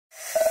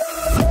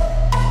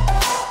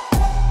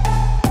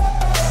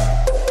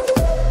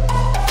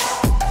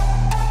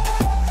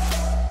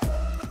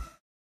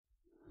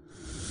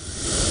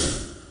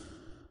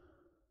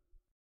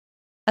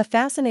A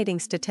fascinating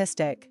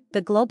statistic: the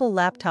global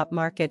laptop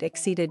market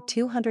exceeded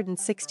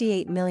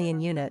 268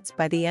 million units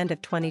by the end of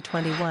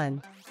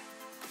 2021.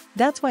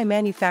 That's why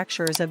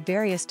manufacturers of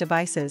various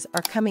devices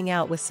are coming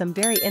out with some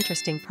very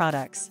interesting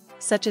products,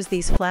 such as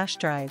these flash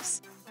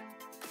drives.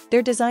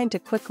 They're designed to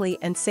quickly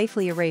and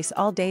safely erase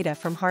all data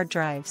from hard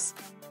drives.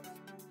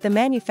 The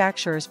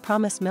manufacturers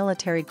promise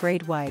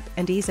military-grade wipe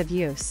and ease of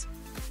use.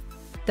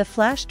 The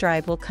flash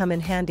drive will come in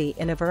handy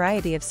in a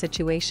variety of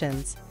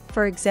situations,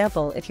 for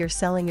example if you're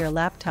selling your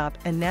laptop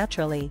and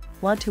naturally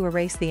want to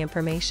erase the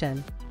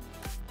information.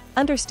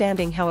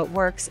 Understanding how it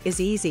works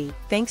is easy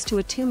thanks to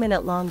a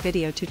 2-minute-long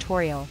video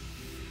tutorial.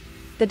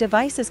 The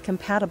device is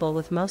compatible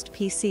with most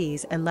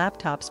PCs and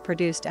laptops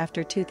produced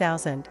after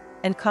 2000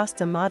 and costs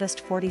a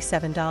modest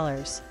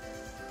 $47.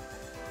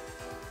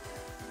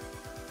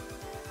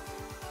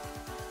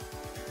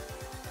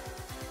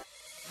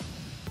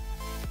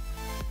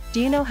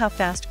 Do you know how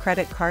fast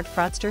credit card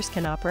fraudsters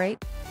can operate?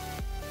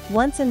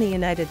 Once in the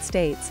United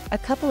States, a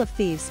couple of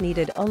thieves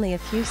needed only a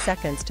few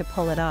seconds to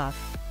pull it off.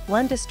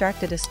 One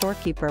distracted a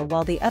storekeeper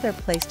while the other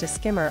placed a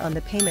skimmer on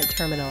the payment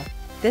terminal.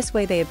 This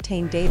way they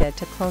obtained data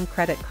to clone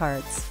credit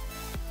cards.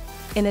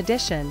 In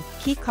addition,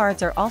 key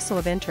cards are also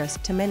of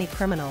interest to many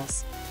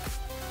criminals,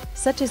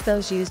 such as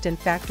those used in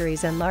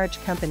factories and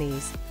large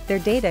companies. Their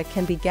data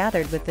can be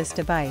gathered with this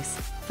device,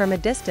 from a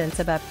distance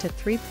of up to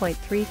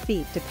 3.3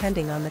 feet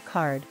depending on the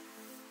card.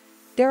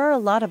 There are a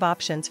lot of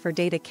options for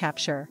data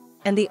capture,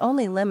 and the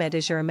only limit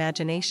is your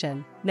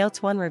imagination,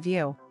 notes one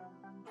review.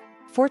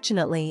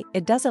 Fortunately,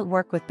 it doesn't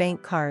work with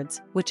bank cards,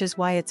 which is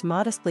why it's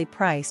modestly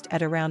priced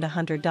at around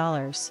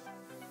 $100.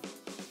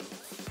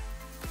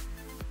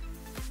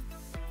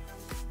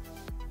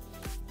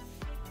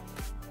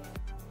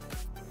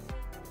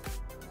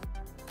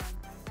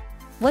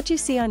 What you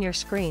see on your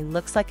screen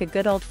looks like a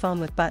good old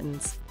phone with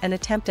buttons, an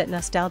attempt at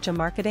nostalgia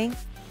marketing?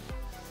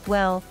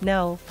 Well,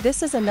 no,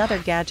 this is another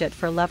gadget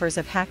for lovers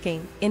of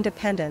hacking,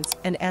 independence,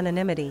 and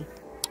anonymity.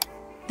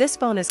 This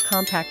phone is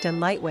compact and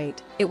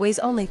lightweight, it weighs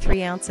only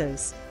 3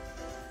 ounces.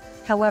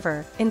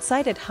 However,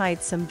 inside it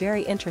hides some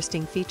very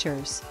interesting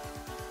features.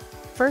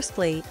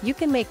 Firstly, you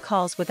can make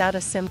calls without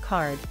a SIM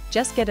card,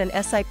 just get an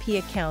SIP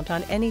account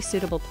on any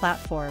suitable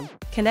platform,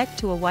 connect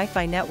to a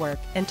Wi-Fi network,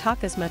 and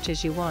talk as much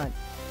as you want.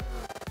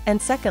 And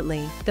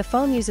secondly, the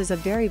phone uses a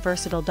very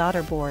versatile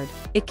daughter board.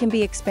 It can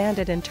be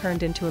expanded and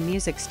turned into a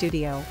music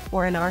studio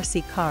or an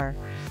RC car.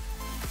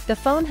 The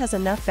phone has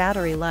enough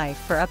battery life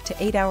for up to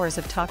 8 hours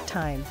of talk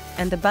time,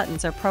 and the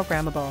buttons are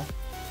programmable.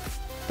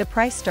 The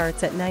price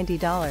starts at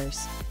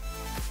 $90.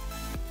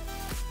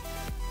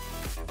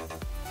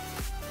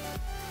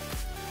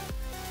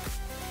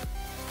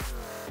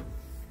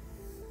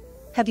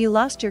 Have you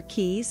lost your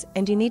keys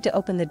and you need to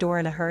open the door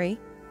in a hurry?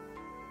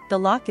 The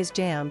lock is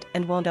jammed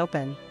and won't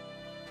open.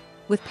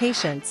 With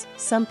patience,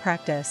 some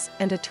practice,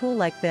 and a tool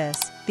like this,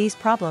 these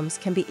problems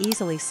can be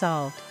easily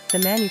solved, the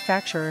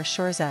manufacturer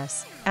assures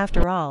us.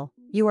 After all,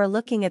 you are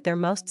looking at their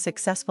most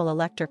successful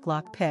electric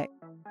lock pick.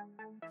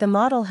 The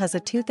model has a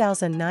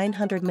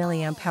 2,900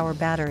 mAh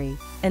battery,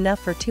 enough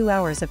for 2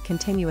 hours of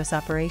continuous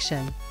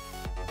operation.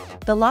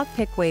 The lock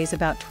pick weighs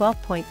about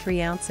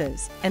 12.3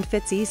 ounces and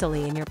fits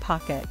easily in your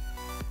pocket.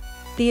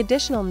 The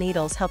additional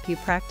needles help you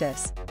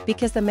practice,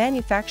 because the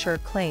manufacturer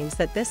claims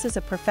that this is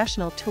a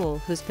professional tool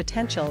whose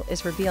potential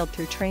is revealed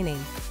through training.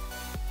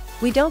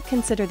 We don't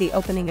consider the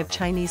opening of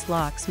Chinese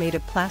locks made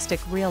of plastic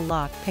real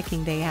lock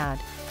picking they add.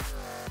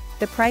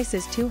 The price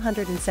is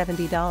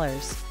 $270.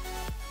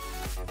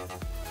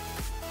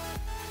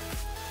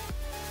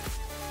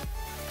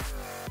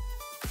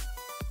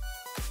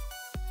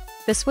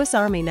 The Swiss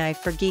Army knife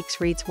for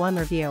geeks reads one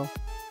review.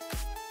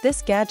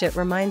 This gadget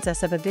reminds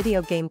us of a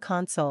video game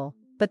console,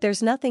 but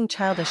there's nothing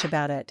childish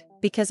about it,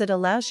 because it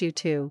allows you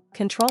to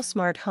control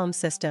smart home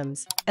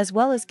systems, as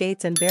well as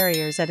gates and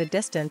barriers at a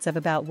distance of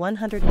about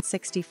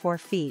 164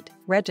 feet,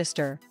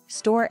 register,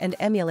 store and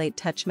emulate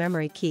touch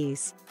memory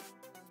keys,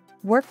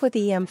 work with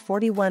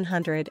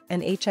EM4100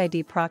 and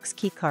HID Prox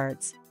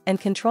keycards, and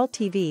control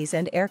TVs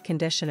and air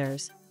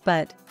conditioners,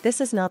 but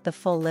this is not the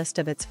full list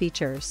of its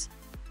features.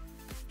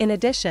 In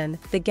addition,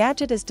 the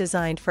gadget is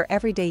designed for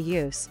everyday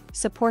use,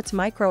 supports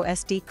micro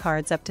SD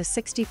cards up to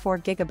 64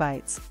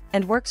 GB,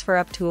 and works for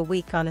up to a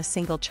week on a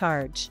single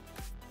charge.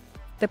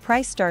 The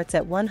price starts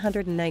at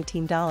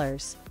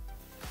 $119.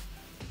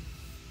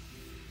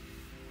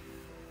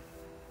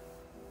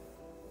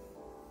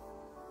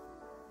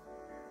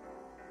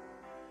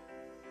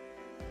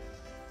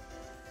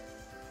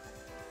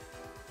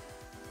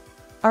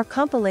 Our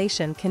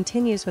compilation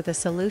continues with a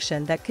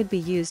solution that could be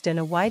used in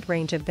a wide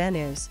range of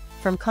venues,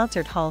 from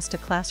concert halls to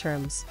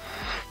classrooms.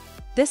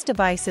 This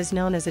device is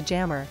known as a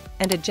jammer,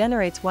 and it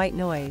generates white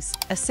noise,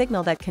 a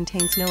signal that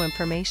contains no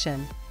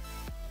information.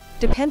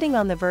 Depending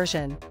on the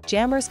version,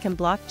 jammers can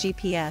block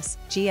GPS,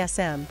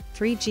 GSM,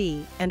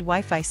 3G, and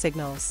Wi-Fi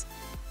signals.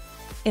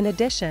 In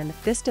addition,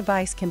 this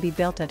device can be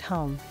built at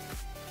home.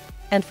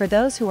 And for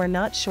those who are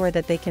not sure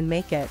that they can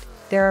make it,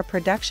 there are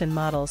production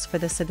models for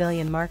the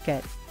civilian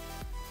market.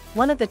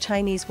 One of the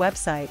Chinese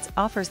websites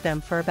offers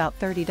them for about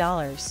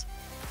 $30.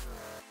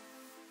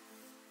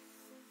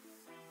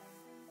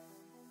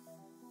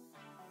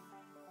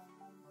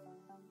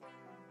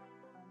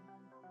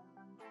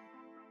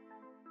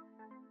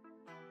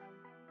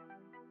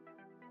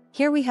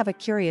 Here we have a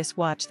curious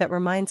watch that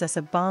reminds us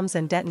of bombs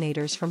and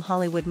detonators from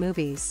Hollywood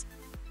movies.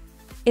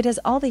 It has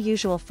all the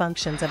usual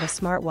functions of a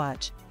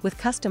smartwatch, with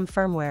custom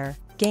firmware,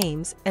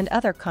 games, and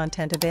other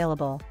content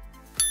available.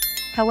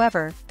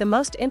 However, the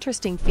most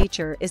interesting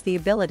feature is the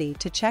ability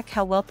to check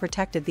how well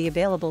protected the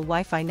available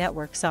Wi-Fi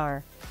networks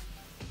are.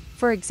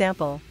 For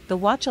example, the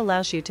watch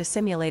allows you to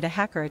simulate a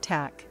hacker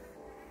attack.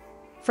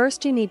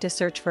 First, you need to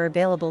search for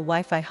available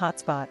Wi-Fi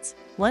hotspots.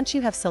 Once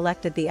you have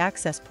selected the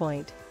access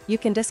point, you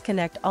can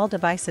disconnect all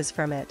devices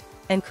from it,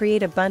 and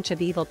create a bunch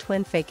of evil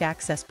twin fake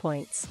access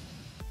points.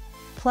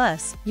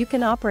 Plus, you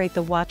can operate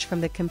the watch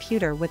from the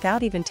computer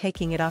without even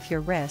taking it off your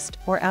wrist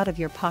or out of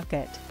your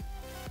pocket.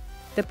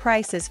 The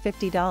price is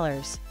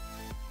 $50.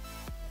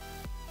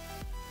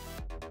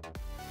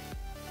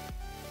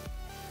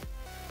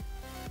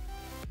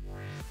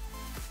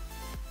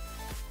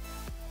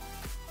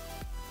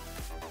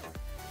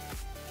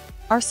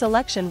 Our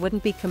selection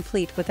wouldn't be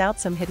complete without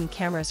some hidden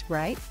cameras,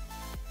 right?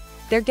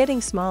 They're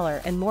getting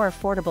smaller and more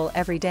affordable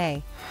every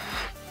day.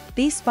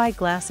 These spy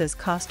glasses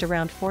cost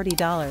around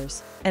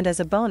 $40, and as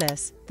a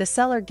bonus, the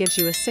seller gives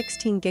you a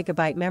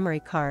 16GB memory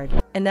card,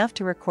 enough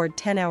to record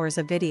 10 hours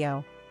of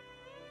video.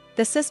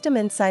 The system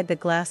inside the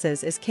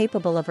glasses is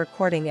capable of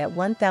recording at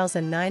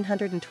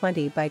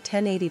 1920 by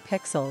 1080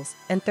 pixels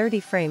and 30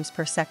 frames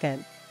per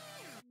second.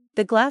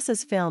 The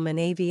glasses film in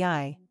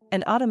AVI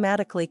and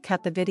automatically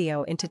cut the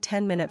video into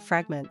 10-minute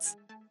fragments.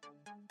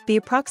 The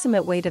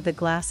approximate weight of the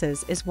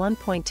glasses is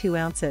 1.2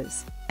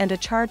 ounces, and a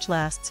charge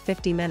lasts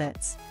 50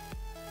 minutes.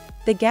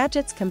 The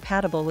gadget's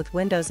compatible with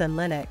Windows and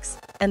Linux,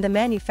 and the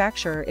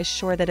manufacturer is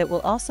sure that it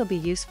will also be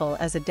useful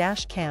as a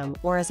dash cam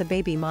or as a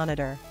baby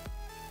monitor.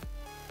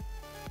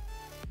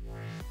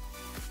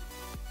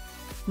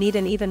 Need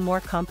an even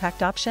more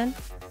compact option?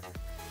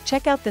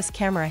 Check out this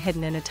camera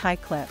hidden in a tie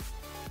clip.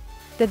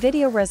 The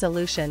video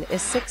resolution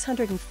is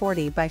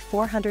 640 by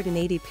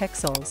 480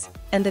 pixels,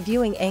 and the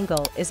viewing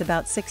angle is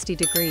about 60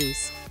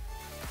 degrees.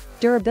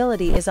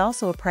 Durability is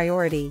also a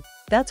priority.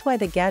 That's why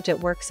the gadget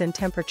works in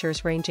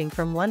temperatures ranging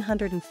from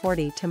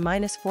 140 to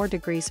 -4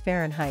 degrees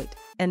Fahrenheit,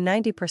 and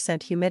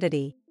 90%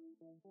 humidity.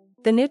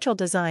 The neutral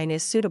design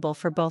is suitable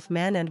for both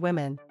men and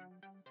women.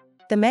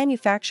 The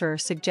manufacturer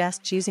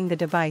suggests using the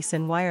device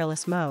in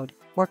wireless mode,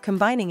 or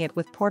combining it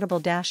with portable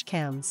dash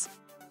cams.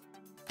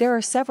 There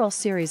are several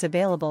series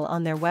available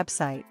on their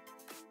website.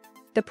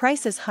 The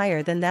price is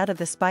higher than that of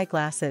the spy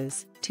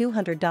glasses,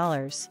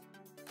 $200.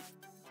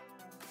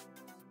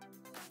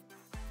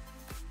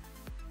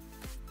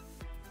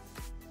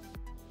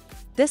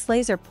 This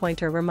laser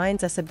pointer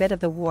reminds us a bit of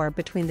the war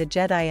between the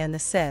Jedi and the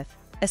Sith,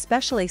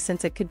 especially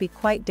since it could be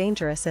quite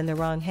dangerous in the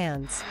wrong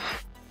hands.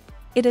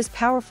 It is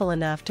powerful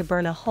enough to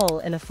burn a hole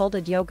in a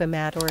folded yoga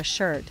mat or a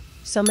shirt,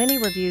 so many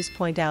reviews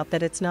point out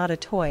that it's not a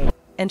toy,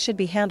 and should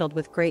be handled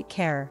with great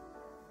care.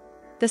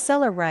 The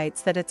seller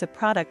writes that it's a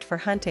product for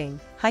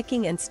hunting,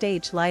 hiking and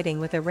stage lighting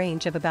with a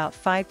range of about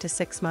 5 to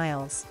 6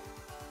 miles.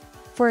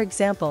 For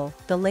example,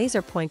 the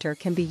laser pointer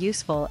can be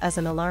useful as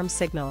an alarm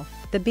signal,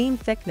 the beam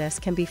thickness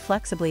can be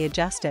flexibly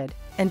adjusted,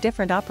 and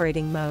different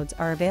operating modes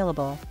are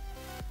available.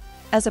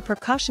 As a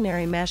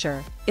precautionary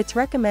measure, it's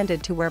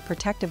recommended to wear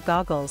protective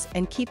goggles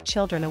and keep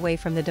children away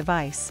from the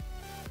device.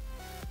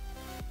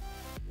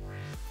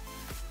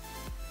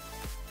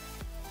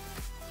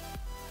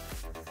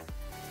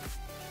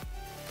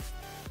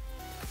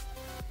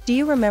 Do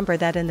you remember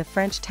that in the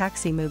French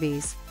Taxi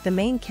movies, the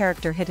main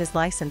character hid his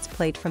license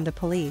plate from the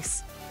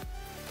police?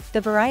 The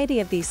variety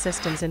of these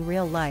systems in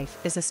real life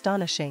is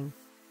astonishing.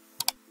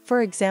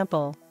 For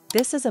example,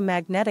 this is a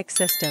magnetic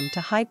system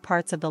to hide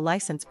parts of the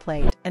license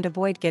plate and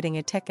avoid getting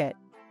a ticket.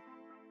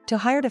 To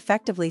hide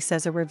effectively,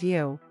 says a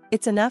review,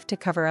 it's enough to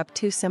cover up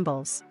 2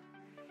 symbols.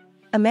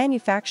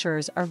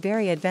 Manufacturers are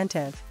very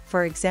inventive.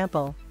 For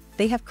example,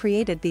 they have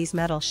created these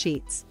metal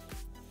sheets.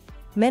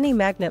 Many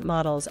magnet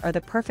models are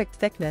the perfect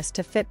thickness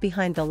to fit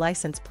behind the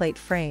license plate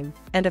frame,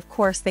 and of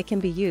course they can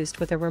be used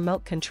with a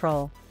remote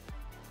control.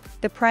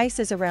 The price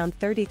is around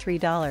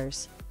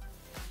 $33.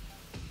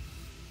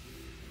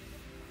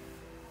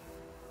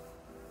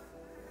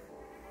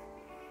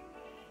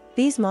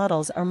 These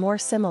models are more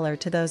similar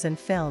to those in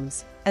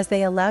films, as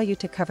they allow you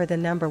to cover the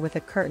number with a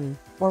curtain,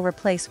 or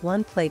replace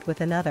one plate with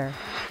another.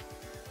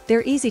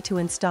 They're easy to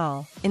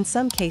install. In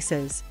some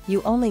cases,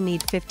 you only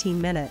need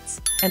 15 minutes,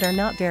 and are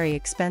not very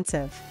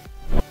expensive.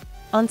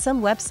 On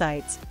some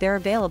websites, they're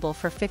available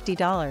for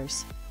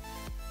 $50.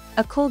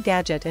 A cool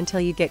gadget until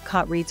you get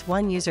caught, reads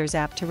one user's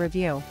app to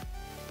review.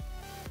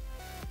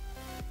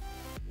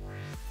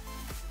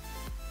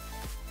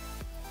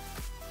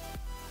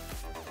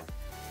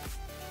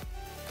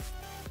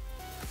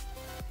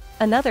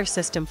 Another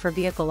system for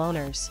vehicle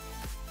owners.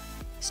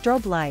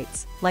 Strobe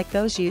lights, like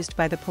those used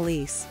by the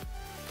police.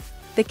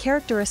 The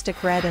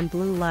characteristic red and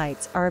blue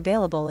lights are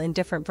available in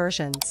different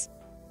versions.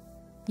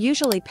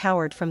 Usually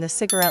powered from the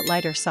cigarette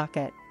lighter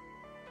socket.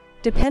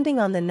 Depending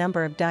on the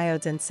number of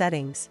diodes and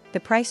settings, the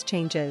price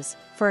changes.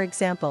 For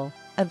example,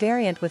 a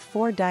variant with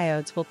 4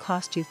 diodes will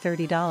cost you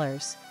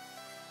 $30.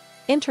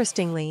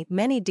 Interestingly,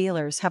 many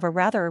dealers have a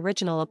rather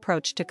original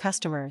approach to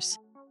customers.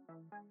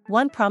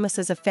 One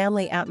promises a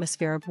family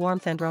atmosphere of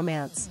warmth and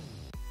romance.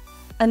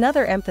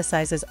 Another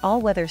emphasizes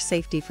all-weather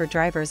safety for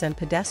drivers and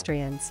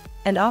pedestrians,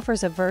 and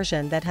offers a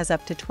version that has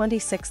up to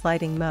 26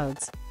 lighting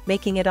modes,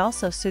 making it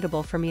also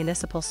suitable for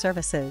municipal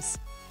services.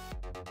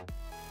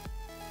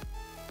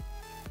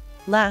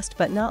 Last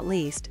but not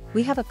least,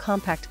 we have a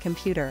compact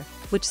computer,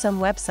 which some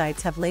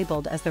websites have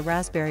labeled as the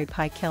Raspberry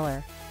Pi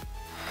killer.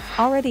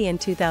 Already in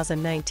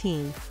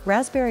 2019,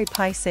 Raspberry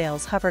Pi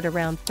sales hovered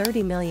around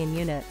 30 million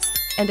units,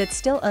 and it's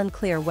still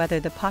unclear whether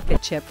the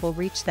Pocket chip will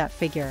reach that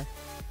figure.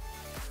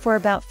 For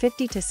about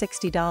 $50 to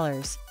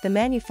 $60, the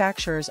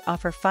manufacturers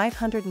offer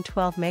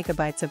 512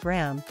 megabytes of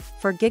RAM,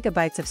 4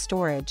 gigabytes of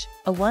storage,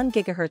 a 1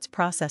 GHz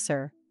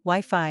processor,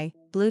 Wi-Fi,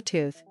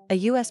 Bluetooth,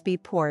 a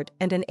USB port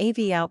and an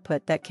AV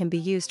output that can be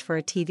used for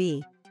a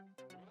TV.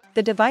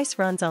 The device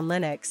runs on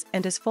Linux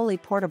and is fully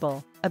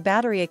portable, a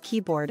battery, a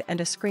keyboard and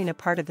a screen a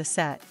part of the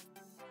set.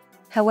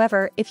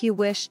 However, if you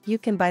wish, you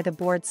can buy the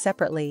board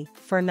separately,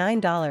 for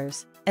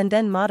 $9, and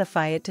then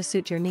modify it to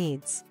suit your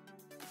needs.